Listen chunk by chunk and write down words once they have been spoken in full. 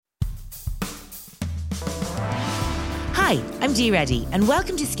Hi, I'm Dee Reddy and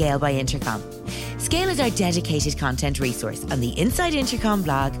welcome to Scale by Intercom. Scale is our dedicated content resource on the Inside Intercom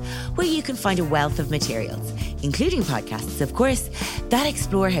blog, where you can find a wealth of materials, including podcasts, of course, that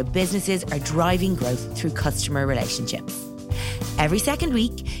explore how businesses are driving growth through customer relationships. Every second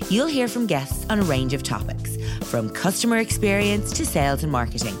week, you'll hear from guests on a range of topics, from customer experience to sales and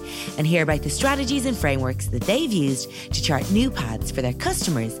marketing, and hear about the strategies and frameworks that they've used to chart new paths for their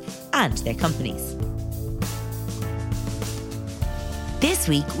customers and their companies. This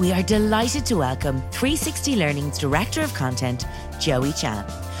week, we are delighted to welcome 360 Learning's Director of Content, Joey Chan,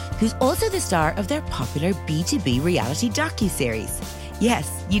 who's also the star of their popular B2B reality docuseries.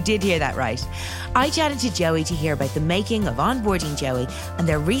 Yes, you did hear that right. I chatted to Joey to hear about the making of Onboarding Joey and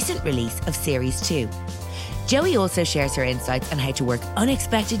their recent release of Series 2. Joey also shares her insights on how to work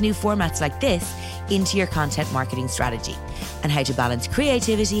unexpected new formats like this into your content marketing strategy and how to balance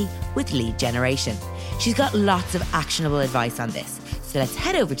creativity with lead generation. She's got lots of actionable advice on this. So let's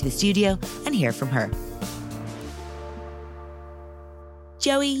head over to the studio and hear from her.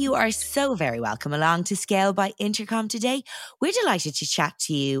 Joey, you are so very welcome along to Scale by Intercom today. We're delighted to chat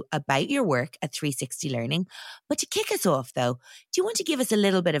to you about your work at 360 Learning. But to kick us off, though, do you want to give us a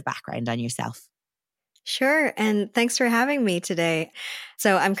little bit of background on yourself? Sure, and thanks for having me today.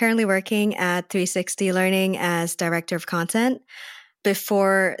 So I'm currently working at 360 Learning as Director of Content.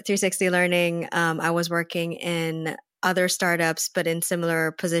 Before 360 Learning, I was working in other startups, but in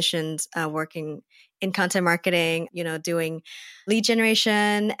similar positions, working in content marketing, doing lead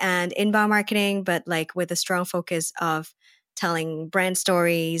generation and inbound marketing, but like with a strong focus of telling brand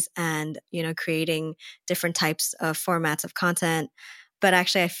stories and, creating different types of formats of content. But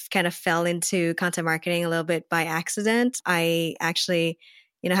actually, I kind of fell into content marketing a little bit by accident. I actually,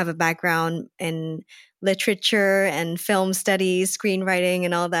 have a background in literature and film studies, screenwriting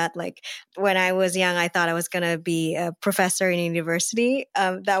and all that. Like when I was young, I thought I was going to be a professor in university.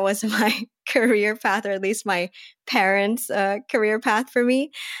 That was my career path, or at least my parents' career path for me.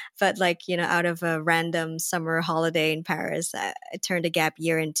 But out of a random summer holiday in Paris, I turned a gap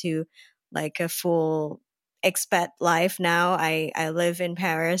year into like a full expat life. Now I live in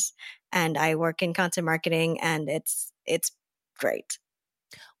Paris and I work in content marketing, and it's great.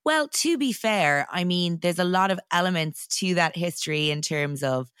 Well, to be fair, I mean, there's a lot of elements to that history in terms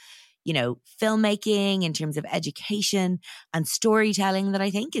of, filmmaking, in terms of education and storytelling that I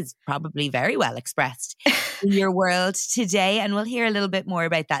think is probably very well expressed in your world today. And we'll hear a little bit more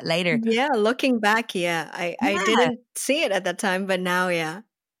about that later. Yeah, looking back, I didn't see it at that time, but now, yeah.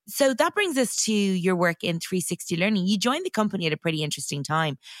 So that brings us to your work in 360 Learning. You joined the company at a pretty interesting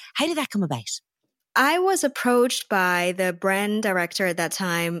time. How did that come about? I was approached by the brand director at that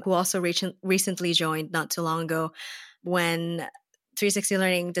time, who also recently joined not too long ago, when 360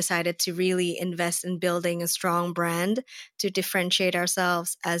 Learning decided to really invest in building a strong brand to differentiate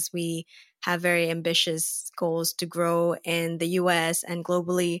ourselves, as we have very ambitious goals to grow in the US and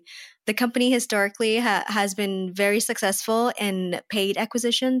globally. The company historically has been very successful in paid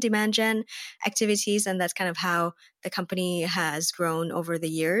acquisition, demand gen activities, and that's kind of how the company has grown over the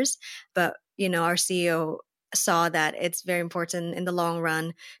years. But our CEO saw that it's very important in the long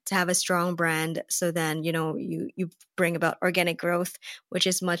run to have a strong brand. So then, you bring about organic growth, which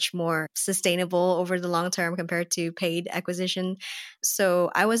is much more sustainable over the long term compared to paid acquisition. So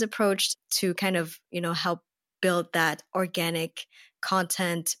I was approached to kind of, help build that organic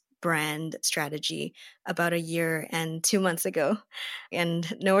content brand strategy about a year and 2 months ago.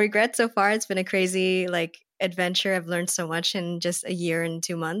 And no regrets so far. It's been a crazy adventure. I've learned so much in just a year and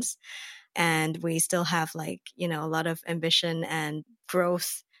 2 months. And we still have a lot of ambition and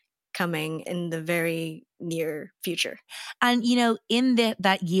growth coming in the very near future. And, in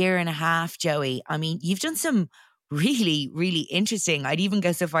that year and a half, Joey, I mean, you've done some really, really interesting, I'd even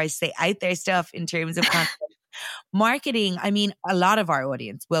go so far as to say out there stuff in terms of content marketing. I mean, a lot of our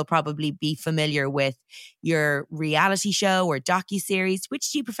audience will probably be familiar with your reality show or docuseries.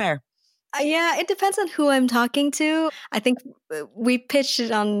 Which do you prefer? Yeah, it depends on who I'm talking to. I think we pitched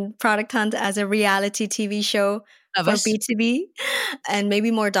it on Product Hunt as a reality TV show for B2B, and maybe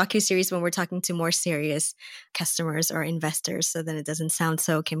more docuseries when we're talking to more serious customers or investors, so then it doesn't sound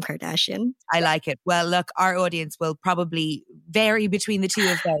so Kim Kardashian. I like it. Well, look, our audience will probably vary between the two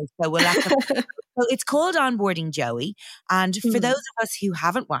of those, so we'll have to. So it's called Onboarding Joey, and for those of us who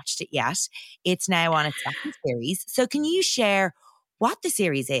haven't watched it yet, it's now on its second series. So can you share what the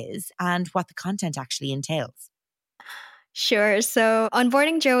series is and what the content actually entails? Sure. So,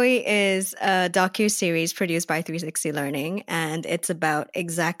 Onboarding Joey is a docu-series produced by 360 Learning, and it's about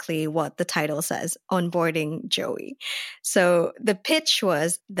exactly what the title says, Onboarding Joey. So, the pitch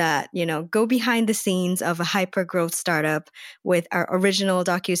was that, go behind the scenes of a hyper-growth startup with our original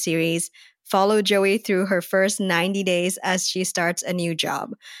docu-series, follow Joey through her first 90 days as she starts a new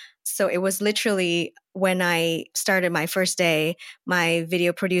job. So it was literally when I started my first day, my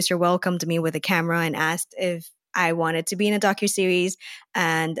video producer welcomed me with a camera and asked if I wanted to be in a docuseries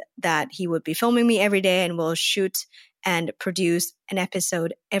and that he would be filming me every day and we'll shoot and produce an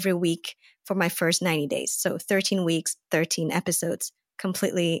episode every week for my first 90 days. So 13 weeks, 13 episodes,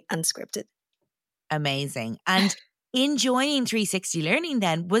 completely unscripted. Amazing. And in joining 360 Learning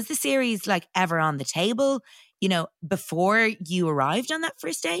then, was the series like ever on the table, before you arrived on that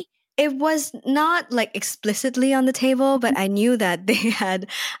first day? It was not like explicitly on the table, but I knew that they had,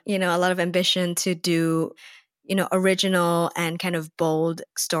 a lot of ambition to do, original and kind of bold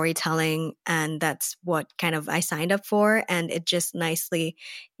storytelling. And that's what kind of I signed up for. And it just nicely,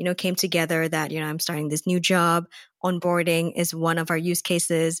 came together that, I'm starting this new job. Onboarding is one of our use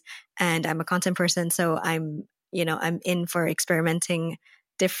cases. And I'm a content person. So I'm in for experimenting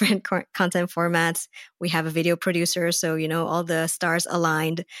different content formats. We have a video producer. So, all the stars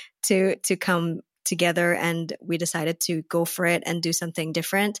aligned to come together and we decided to go for it and do something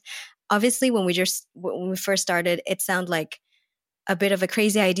different. Obviously, when we first started, it sounded like a bit of a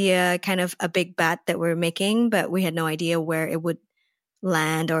crazy idea, kind of a big bet that we're making, but we had no idea where it would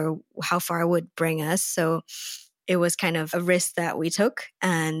land or how far it would bring us. So it was kind of a risk that we took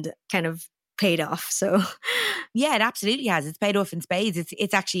and kind of paid off. So yeah, it absolutely has. It's paid off in spades.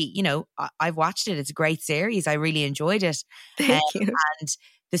 It's actually, I've watched it. It's a great series. I really enjoyed it. Thank you. And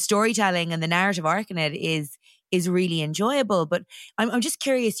the storytelling and the narrative arc in it is really enjoyable. But I'm just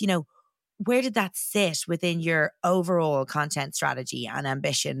curious, where did that sit within your overall content strategy and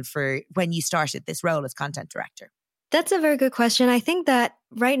ambition for when you started this role as content director? That's a very good question. I think that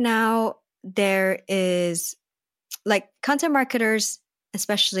right now there is like content marketers,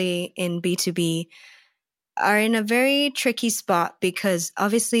 especially in B2B, are in a very tricky spot because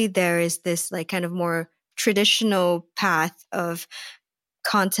obviously there is this like kind of more traditional path of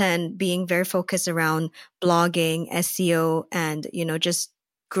content being very focused around blogging, SEO, and, just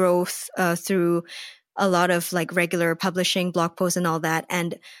growth through a lot of like regular publishing, blog posts and all that.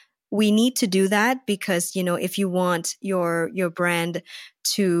 And we need to do that because, if you want your brand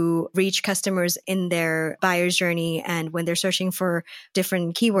to reach customers in their buyer's journey and when they're searching for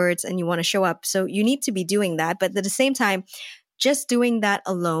different keywords and you want to show up. So you need to be doing that. But at the same time, just doing that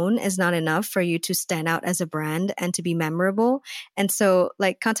alone is not enough for you to stand out as a brand and to be memorable. And so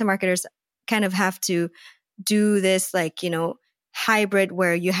like content marketers kind of have to do this like, hybrid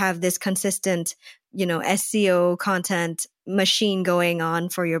where you have this consistent, SEO content machine going on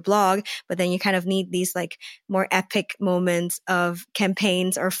for your blog, but then you kind of need these like more epic moments of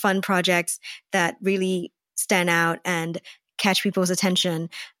campaigns or fun projects that really stand out and catch people's attention.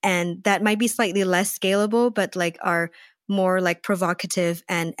 And that might be slightly less scalable, but like are more like provocative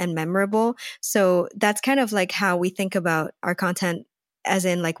and memorable. So that's kind of like how we think about our content, as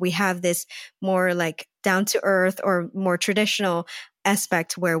in like we have this more like down to earth or more traditional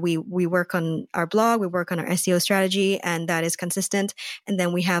aspect where we work on our blog, we work on our SEO strategy, and that is consistent. And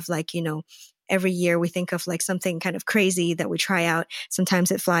then we have like, every year we think of like something kind of crazy that we try out. Sometimes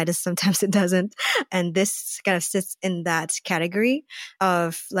it flies, sometimes it doesn't. And this kind of sits in that category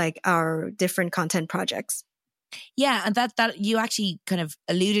of like our different content projects. Yeah, and that you actually kind of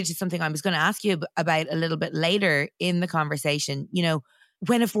alluded to something I was going to ask you about a little bit later in the conversation.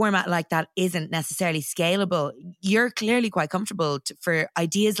 When a format like that isn't necessarily scalable, you're clearly quite comfortable for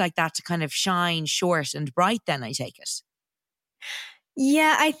ideas like that to kind of shine short and bright then, I take it.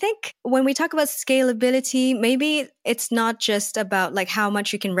 Yeah, I think when we talk about scalability, maybe it's not just about like how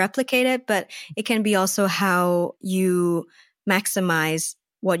much you can replicate it, but it can be also how you maximize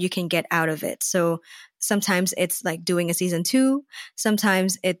what you can get out of it. So sometimes it's like doing a season 2.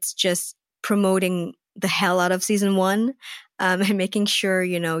 Sometimes it's just promoting the hell out of season 1 and making sure,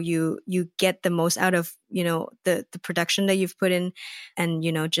 you get the most out of, the production that you've put in and,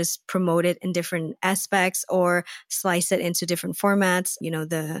 just promote it in different aspects or slice it into different formats.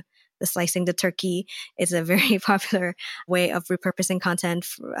 The slicing the turkey is a very popular way of repurposing content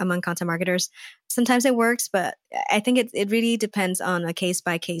among content marketers. Sometimes it works, but I think it really depends on a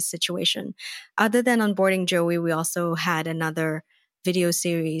case-by-case situation. Other than Onboarding Joey, we also had another video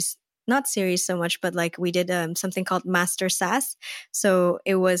series, not series so much, but like we did something called Master SaaS. So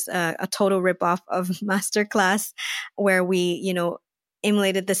it was a total ripoff of Masterclass where we,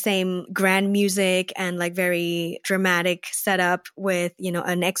 emulated the same grand music and like very dramatic setup with,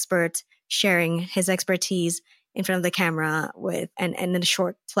 an expert sharing his expertise in front of the camera and in a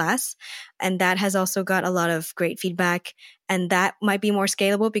short class. And that has also got a lot of great feedback. And that might be more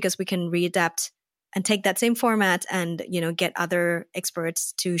scalable because we can readapt and take that same format and, get other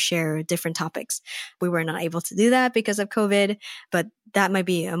experts to share different topics. We were not able to do that because of COVID, but that might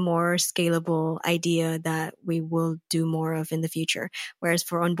be a more scalable idea that we will do more of in the future. Whereas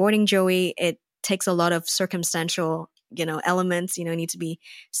for onboarding Joey, it takes a lot of circumstantial elements. It needs to be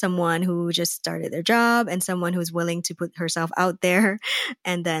someone who just started their job and someone who's willing to put herself out there.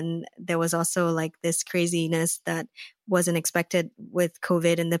 And then there was also like this craziness that wasn't expected with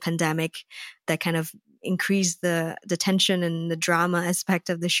COVID and the pandemic that kind of increased the tension and the drama aspect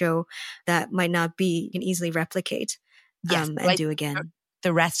of the show that might not be, you can easily replicate and do again.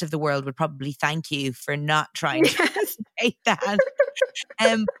 The rest of the world would probably thank you for not trying to replicate that.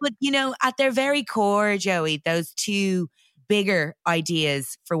 But, at their very core, Joey, those two bigger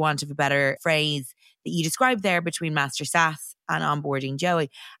ideas, for want of a better phrase, that you described there between Master SaaS and onboarding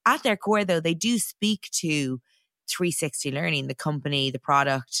Joey, at their core, though, they do speak to 360 Learning, the company, the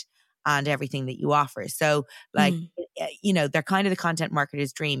product, and everything that you offer. So, they're kind of the content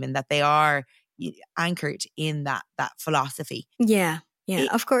marketer's dream in that they are anchored in that philosophy. Yeah. Yeah,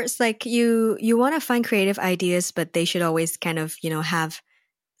 of course, like you want to find creative ideas, but they should always kind of, have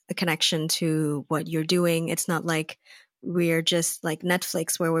a connection to what you're doing. It's not like we're just like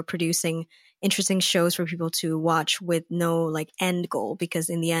Netflix where we're producing interesting shows for people to watch with no like end goal. Because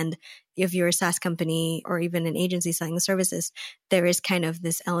in the end, if you're a SaaS company or even an agency selling the services, there is kind of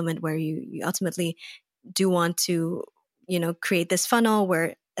this element where you ultimately do want to, create this funnel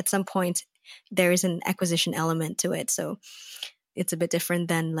where at some point there is an acquisition element to it. So it's a bit different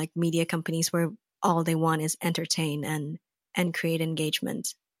than like media companies where all they want is entertain and create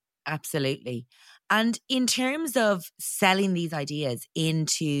engagement. Absolutely. And in terms of selling these ideas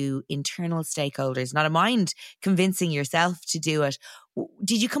into internal stakeholders, not a mind convincing yourself to do it,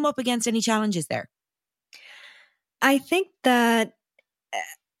 did you come up against any challenges there? I think that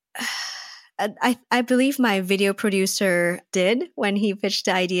I believe my video producer did when he pitched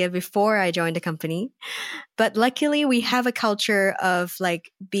the idea before I joined the company. But luckily, we have a culture of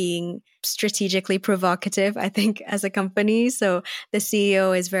like being strategically provocative, I think, as a company. So the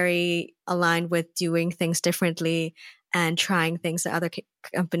CEO is very aligned with doing things differently and trying things that other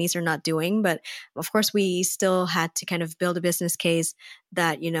companies are not doing. But of course, we still had to kind of build a business case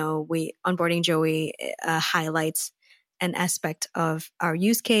that, we onboarding Joey highlights an aspect of our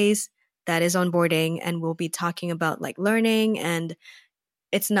use case that is onboarding, and we'll be talking about like learning, and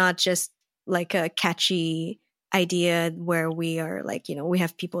it's not just like a catchy idea where we are like, we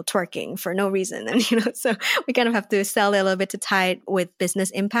have people twerking for no reason. And, so we kind of have to sell it a little bit to tie it with business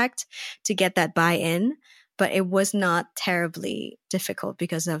impact to get that buy-in. But it was not terribly difficult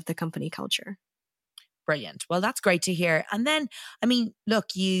because of the company culture. Brilliant. Well, that's great to hear. And then, I mean, look,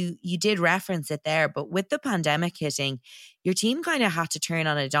 you did reference it there, but with the pandemic hitting, your team kind of had to turn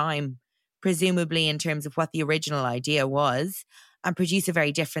on a dime, presumably in terms of what the original idea was, and produce a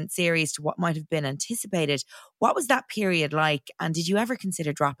very different series to what might have been anticipated. What was that period like? And did you ever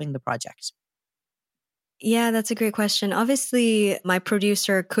consider dropping the project? Yeah, that's a great question. Obviously, my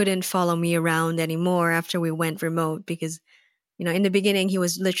producer couldn't follow me around anymore after we went remote because, in the beginning, he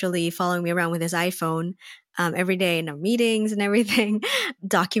was literally following me around with his iPhone every day in our meetings and everything,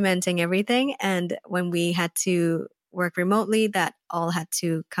 documenting everything. And when we had to work remotely, that all had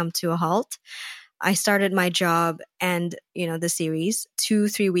to come to a halt. I started my job and, the series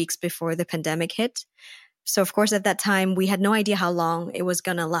 2-3 weeks before the pandemic hit. So, of course, at that time, we had no idea how long it was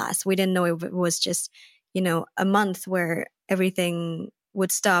going to last. We didn't know if it was just, a month where everything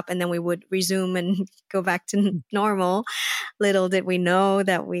would stop and then we would resume and go back to normal. Little did we know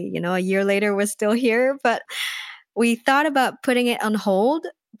that we, a year later was still here. But we thought about putting it on hold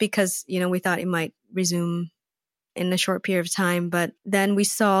because, we thought it might resume in a short period of time. But then we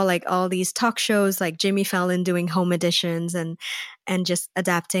saw like all these talk shows like Jimmy Fallon doing home editions and just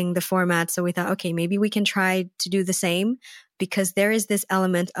adapting the format. So we thought, okay, maybe we can try to do the same, because there is this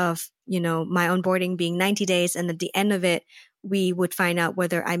element of, my onboarding being 90 days. And at the end of it, we would find out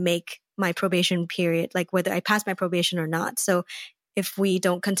whether I make my probation period, like whether I pass my probation or not. So if we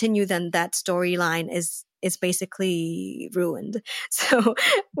don't continue, then that storyline is basically ruined. So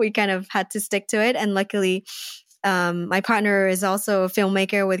we kind of had to stick to it. And luckily, my partner is also a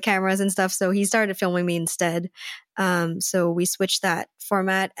filmmaker with cameras and stuff. So he started filming me instead. So we switched that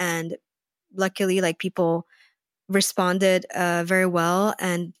format, and luckily like people responded very well.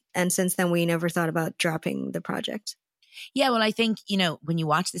 And since then we never thought about dropping the project. Yeah, well, I think, when you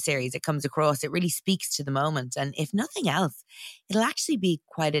watch the series, it comes across, it really speaks to the moment. And if nothing else, it'll actually be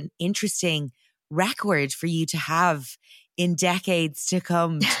quite an interesting record for you to have in decades to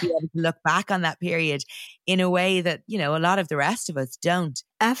come, to be able to look back on that period in a way that, a lot of the rest of us don't.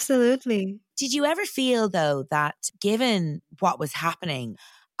 Absolutely. Did you ever feel, though, that given what was happening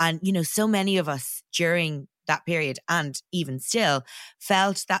and, so many of us during that period and even still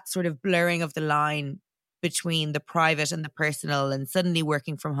felt that sort of blurring of the line between the private and the personal and suddenly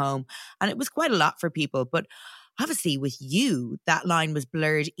working from home? And it was quite a lot for people. But obviously with you, that line was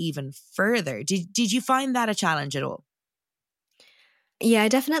blurred even further. Did you find that a challenge at all? Yeah, I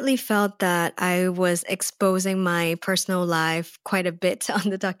definitely felt that I was exposing my personal life quite a bit on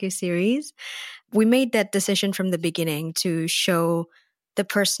the docuseries. We made that decision from the beginning to show the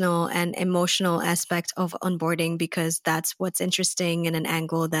personal and emotional aspect of onboarding because that's what's interesting in an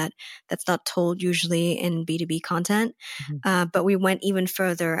angle that's not told usually in B2B content. Mm-hmm. But we went even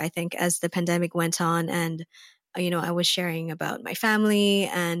further, I think, as the pandemic went on and I was sharing about my family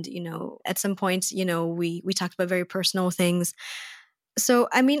and, at some points, we talked about very personal things. So,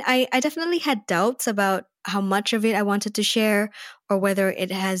 I mean, I definitely had doubts about how much of it I wanted to share or whether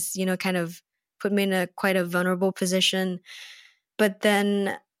it has, kind of put me in a quite a vulnerable position. But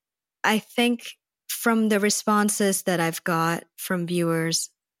then I think from the responses that I've got from viewers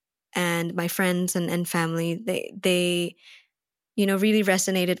and my friends and family, they really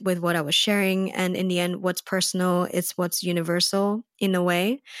resonated with what I was sharing. And in the end, what's personal is what's universal in a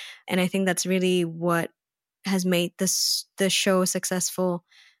way. And I think that's really what has made the show successful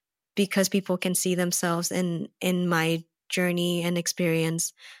because people can see themselves in my journey and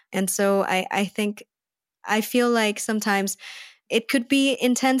experience. And so I think I feel like sometimes it could be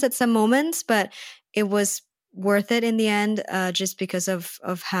intense at some moments, but it was worth it in the end, just because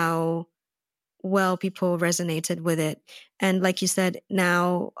of how well people resonated with it. And like you said,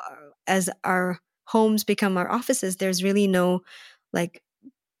 now as our homes become our offices, there's really no like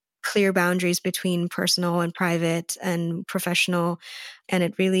clear boundaries between personal and private and professional. And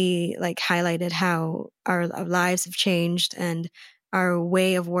it really highlighted how our lives have changed and our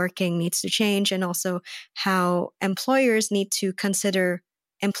way of working needs to change. And also how employers need to consider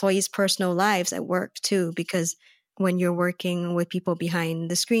employees' personal lives at work too, because when you're working with people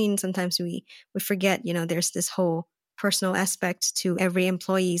behind the screen, sometimes we forget, there's this whole personal aspect to every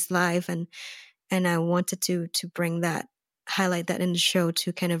employee's life. And I wanted to bring that, highlight that in the show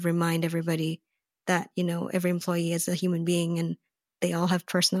to kind of remind everybody that, every employee is a human being and they all have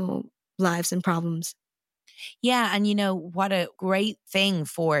personal lives and problems. Yeah. And what a great thing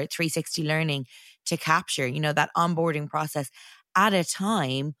for 360 Learning to capture, that onboarding process at a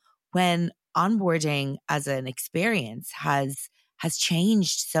time when onboarding as an experience has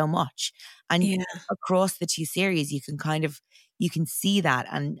changed so much. And Yeah. across the two series, you can see that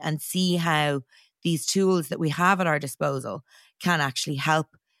and see how these tools that we have at our disposal can actually help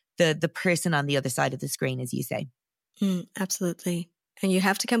the person on the other side of the screen, as you say. Absolutely. And you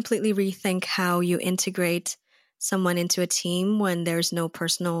have to completely rethink how you integrate someone into a team when there's no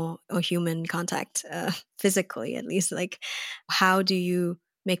personal or human contact, physically at least. Like, how do you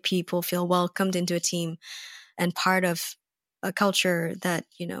make people feel welcomed into a team and part of a culture that,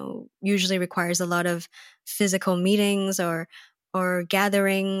 usually requires a lot of physical meetings or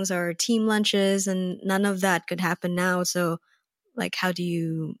gatherings or team lunches, and none of that could happen now. So how do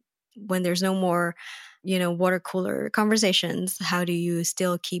you, when there's no more, water cooler conversations, how do you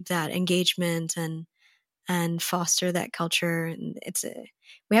still keep that engagement and foster that culture? And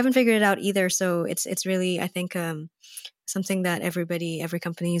we haven't figured it out either. So it's really, I think, something that every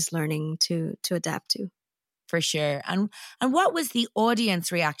company is learning to adapt to. For sure. And what was the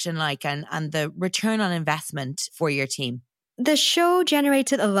audience reaction like and the return on investment for your team? The show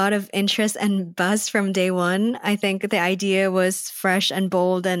generated a lot of interest and buzz from day one. I think the idea was fresh and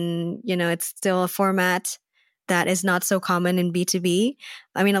bold, and, it's still a format that is not so common in B2B.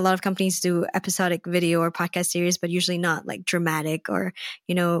 I mean, a lot of companies do episodic video or podcast series, but usually not dramatic or,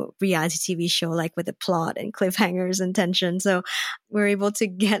 reality TV show, with a plot and cliffhangers and tension. So we're able to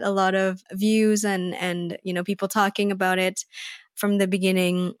get a lot of views and, people talking about it from the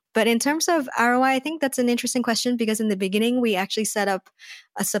beginning. But in terms of ROI, I think that's an interesting question because in the beginning, we actually set up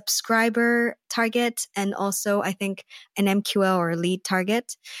a subscriber target and also, I think, an MQL or a lead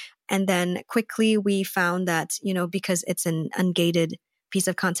target. And then quickly we found that, because it's an ungated piece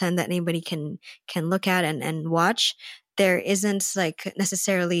of content that anybody can look at and watch, there isn't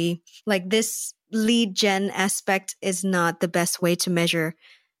necessarily this lead gen aspect is not the best way to measure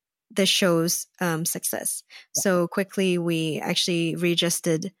the show's success. So quickly we actually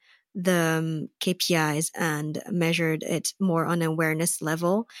readjusted the KPIs and measured it more on an awareness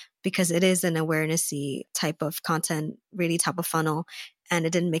level, because it is an awarenessy type of content, really top of funnel, and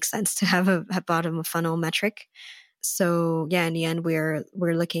it didn't make sense to have a bottom of funnel metric. So yeah, in the end, we're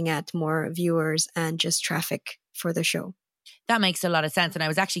looking at more viewers and just traffic for the show. That makes a lot of sense. And I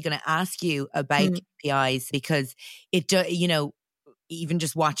was actually going to ask you about KPIs, because even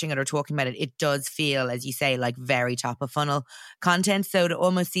just watching it or talking about it, it does feel, as you say, like very top of funnel content. So it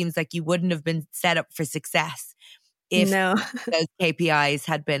almost seems like you wouldn't have been set up for success if those KPIs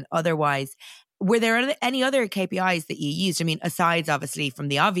had been otherwise. Were there any other KPIs that you used? I mean, aside obviously from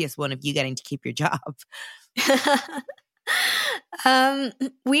the obvious one of you getting to keep your job.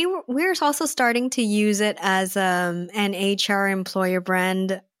 We're also starting to use it as an HR employer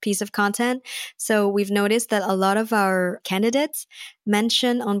brand piece of content. So we've noticed that a lot of our candidates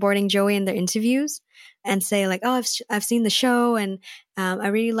mention onboarding Joey in their interviews and say like, oh, I've seen the show and I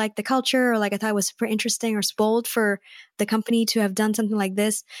really like the culture, or like I thought it was super interesting, or it's bold for the company to have done something like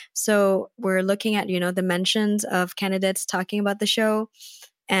this. So we're looking at, the mentions of candidates talking about the show,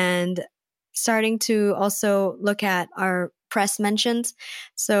 and starting to also look at our press mentions.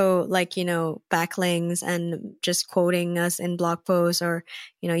 So like, backlinks and just quoting us in blog posts, or,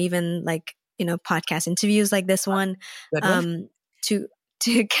 even like, podcast interviews like this one,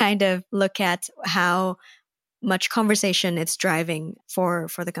 to kind of look at how much conversation it's driving for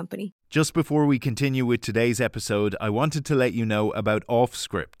the company. Just before we continue with today's episode, I wanted to let you know about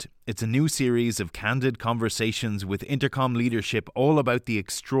Offscript. It's a new series of candid conversations with Intercom leadership, all about the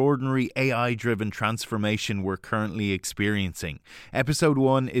extraordinary AI-driven transformation we're currently experiencing. Episode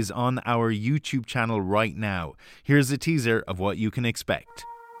 1 is on our YouTube channel right now. Here's a teaser of what you can expect.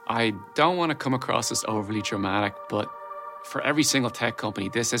 I don't want to come across as overly dramatic, but for every single tech company,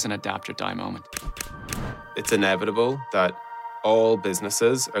 this is an adapt or die moment. It's inevitable that all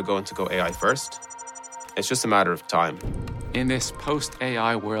businesses are going to go AI first. It's just a matter of time. In this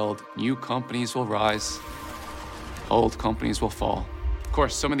post-AI world, new companies will rise, old companies will fall. Of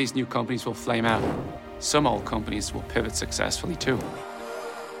course, some of these new companies will flame out. Some old companies will pivot successfully too.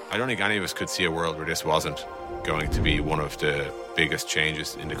 I don't think any of us could see a world where this wasn't going to be one of the biggest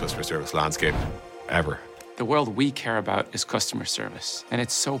changes in the customer service landscape ever. The world we care about is customer service, and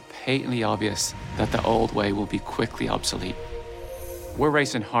it's so patently obvious that the old way will be quickly obsolete. We're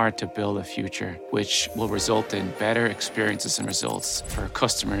racing hard to build a future which will result in better experiences and results for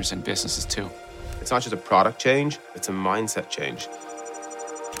customers and businesses too. It's not just a product change, it's a mindset change.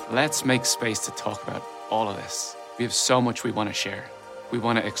 Let's make space to talk about all of this. We have so much we want to share. We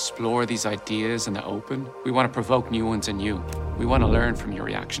want to explore these ideas in the open. We want to provoke new ones in you. We want to learn from your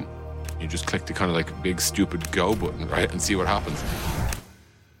reaction. You just click the kind of like big stupid go button, right? And see what happens.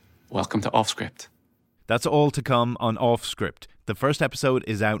 Welcome to Offscript. That's all to come on Offscript. The first episode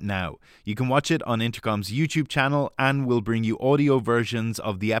is out now. You can watch it on Intercom's YouTube channel, and we'll bring you audio versions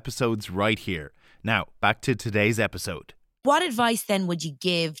of the episodes right here. Now, back to today's episode. What advice then would you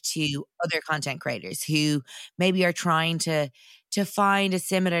give to other content creators who maybe are trying to find a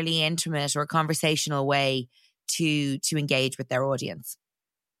similarly intimate or conversational way to engage with their audience?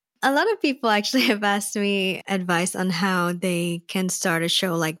 A lot of people actually have asked me advice on how they can start a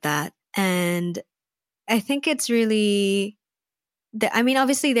show like that. And I think it's really,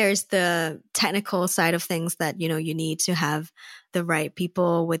 obviously there's the technical side of things that, you need to have the right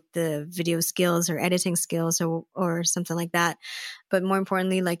people with the video skills or editing skills or something like that. But more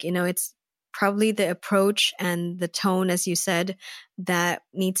importantly, it's probably the approach and the tone, as you said, that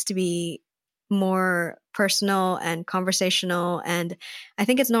needs to be more personal and conversational. And I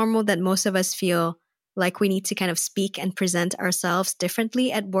think it's normal that most of us feel like we need to kind of speak and present ourselves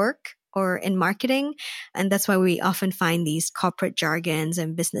differently at work or in marketing. And that's why we often find these corporate jargons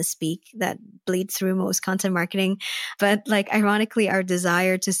and business speak that bleed through most content marketing. But ironically, our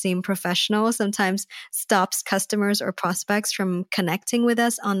desire to seem professional sometimes stops customers or prospects from connecting with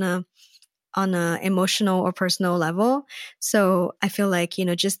us on a emotional or personal level. So I feel like,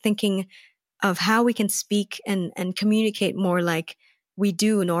 just thinking of how we can speak and communicate more like we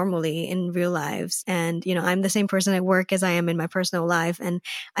do normally in real lives. And, I'm the same person at work as I am in my personal life. And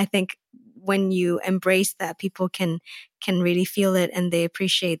I think when you embrace that, people can really feel it, and they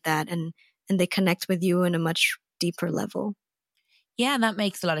appreciate that, and they connect with you on a much deeper level. Yeah, that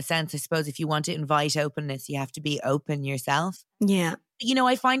makes a lot of sense. I suppose if you want to invite openness, you have to be open yourself. Yeah.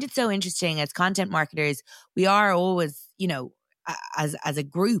 I find it so interesting as content marketers, we are always, as a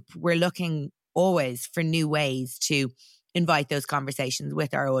group, we're looking always for new ways to invite those conversations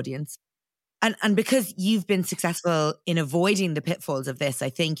with our audience. And because you've been successful in avoiding the pitfalls of this, I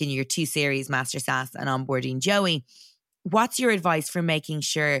think in your 2 series, Master SaaS and Onboarding Joey, what's your advice for making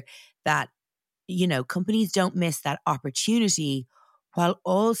sure that, companies don't miss that opportunity while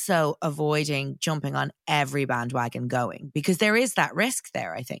also avoiding jumping on every bandwagon going? Because there is that risk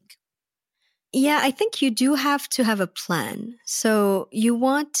there, I think. Yeah, I think you do have to have a plan. So you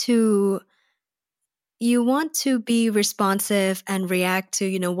want to be responsive and react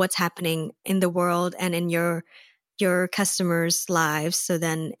to, what's happening in the world and in your customers' lives, so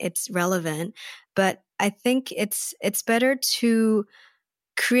then it's relevant. But I think it's better to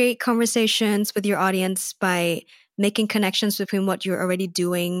create conversations with your audience by making connections between what you're already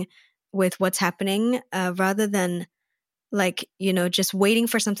doing with what's happening, rather than just waiting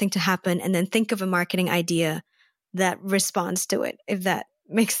for something to happen and then think of a marketing idea that responds to it, if that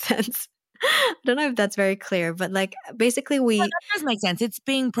makes sense. I don't know if that's very clear, but basically that does make sense. It's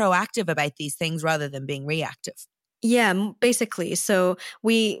being proactive about these things rather than being reactive. Yeah, basically. So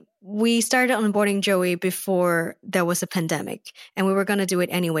we started onboarding Joey before there was a pandemic, and we were going to do it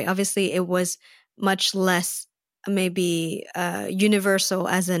anyway. Obviously, it was much less maybe universal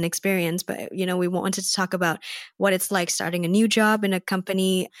as an experience, but we wanted to talk about what it's like starting a new job in a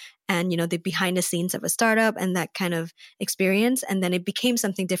company and the behind the scenes of a startup and that kind of experience. And then it became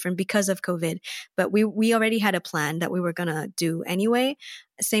something different because of COVID, but we already had a plan that we were going to do anyway.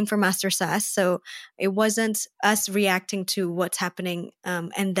 Same for Master SaaS. So it wasn't us reacting to what's happening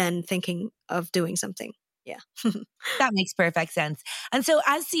and then thinking of doing something. Yeah. That makes perfect sense. And so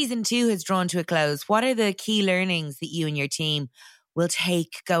as season 2 has drawn to a close, what are the key learnings that you and your team will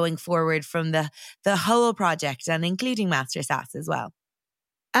take going forward from the whole project and including Master SaaS as well?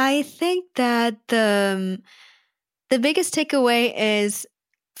 I think that the biggest takeaway is,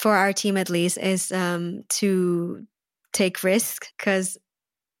 for our team at least, is to take risk, because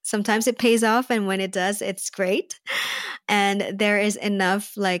sometimes it pays off, and when it does, it's great. And there is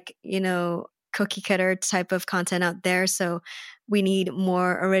enough cookie cutter type of content out there. So we need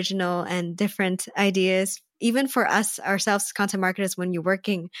more original and different ideas. Even for us ourselves, content marketers, when you're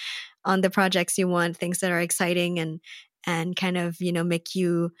working on the projects, you want things that are exciting and kind of, make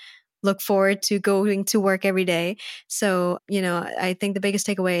you look forward to going to work every day. So, I think the biggest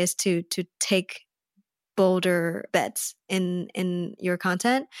takeaway is to take bolder bets in your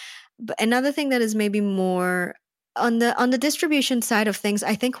content. But another thing that is maybe more on the distribution side of things,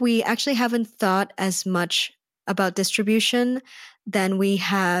 I think we actually haven't thought as much about distribution than we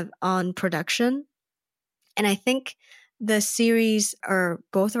have on production. And I think the series, or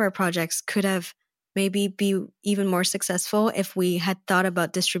both of our projects, could have maybe be even more successful if we had thought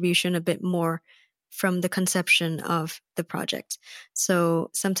about distribution a bit more from the conception of the project. So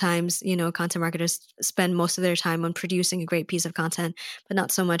sometimes, content marketers spend most of their time on producing a great piece of content, but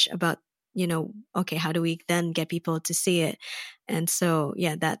not so much about, okay, how do we then get people to see it? And so,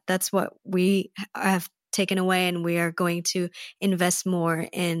 yeah, that's what we have taken away, and we are going to invest more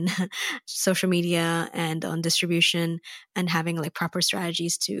in social media and on distribution and having proper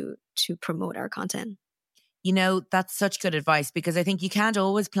strategies to promote our content. That's such good advice, because I think you can't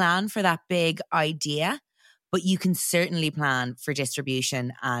always plan for that big idea, but you can certainly plan for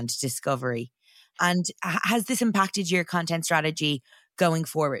distribution and discovery. And has this impacted your content strategy going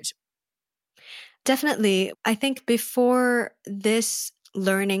forward? Definitely. I think before this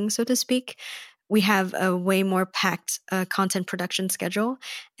learning, so to speak, we have a way more packed content production schedule.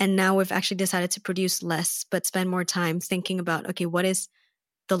 And now we've actually decided to produce less, but spend more time thinking about, okay, what is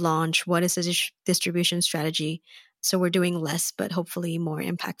the launch? What is the distribution strategy? So we're doing less, but hopefully more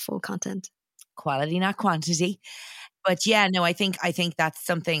impactful content. Quality, not quantity. But yeah, no, I think that's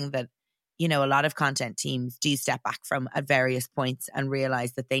something that, a lot of content teams do step back from at various points and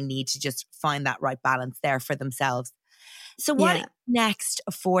realize that they need to just find that right balance there for themselves. So what is next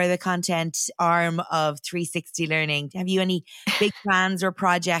for the content arm of 360 Learning? Have you any big plans or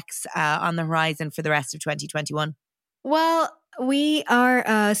projects on the horizon for the rest of 2021? Well, we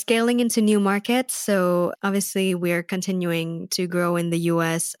are scaling into new markets. So obviously we're continuing to grow in the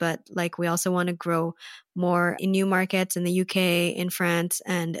US, but we also want to grow more in new markets in the UK, in France,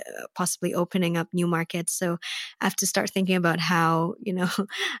 and possibly opening up new markets. So I have to start thinking about how,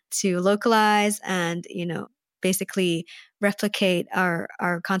 to localize and, basically replicate our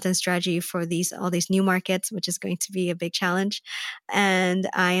content strategy for all these new markets, which is going to be a big challenge. And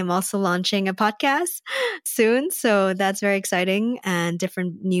I am also launching a podcast soon. So that's very exciting, and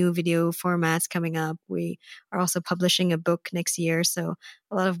different new video formats coming up. We are also publishing a book next year. So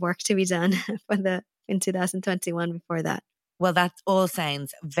a lot of work to be done in 2021 before that. Well, that all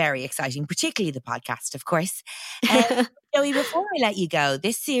sounds very exciting, particularly the podcast, of course. Joey, before I let you go,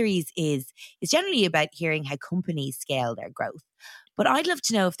 this series is generally about hearing how companies scale their growth. But I'd love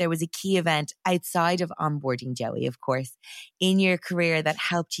to know if there was a key event outside of onboarding Joey, of course, in your career that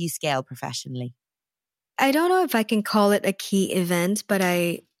helped you scale professionally. I don't know if I can call it a key event, but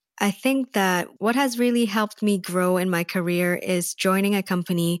I think that what has really helped me grow in my career is joining a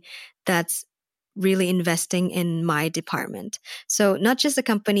company that's really investing in my department. So not just a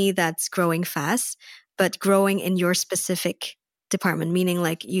company that's growing fast, but growing in your specific department, meaning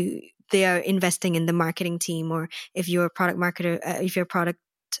like they are investing in the marketing team, or if you're a product marketer, if you're a product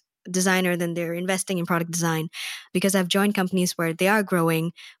designer, then they're investing in product design. Because I've joined companies where they are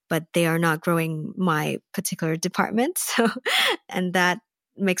growing, but they are not growing my particular department. So, and that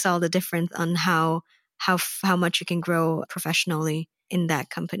makes all the difference on how much you can grow professionally in that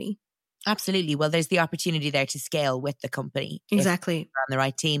company. Absolutely. Well, there's the opportunity there to scale with the company. Exactly. If you're on the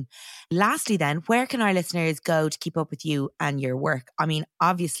right team. Lastly, then, where can our listeners go to keep up with you and your work? I mean,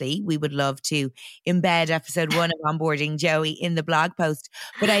 obviously, we would love to embed episode 1 of Onboarding Joey in the blog post.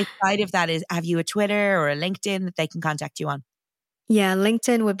 But outside of that, have you a Twitter or a LinkedIn that they can contact you on? Yeah,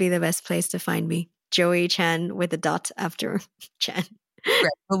 LinkedIn would be the best place to find me. Joey Chan with a dot after Chan. Great.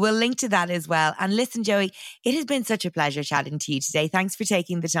 Well, we'll link to that as well. And listen, Joey, it has been such a pleasure chatting to you today. Thanks for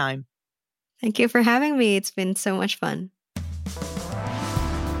taking the time. Thank you for having me. It's been so much fun.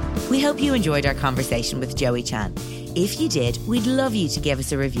 We hope you enjoyed our conversation with Joey Chan. If you did, we'd love you to give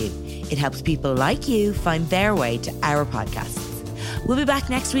us a review. It helps people like you find their way to our podcasts. We'll be back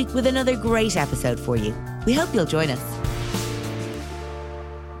next week with another great episode for you. We hope you'll join us.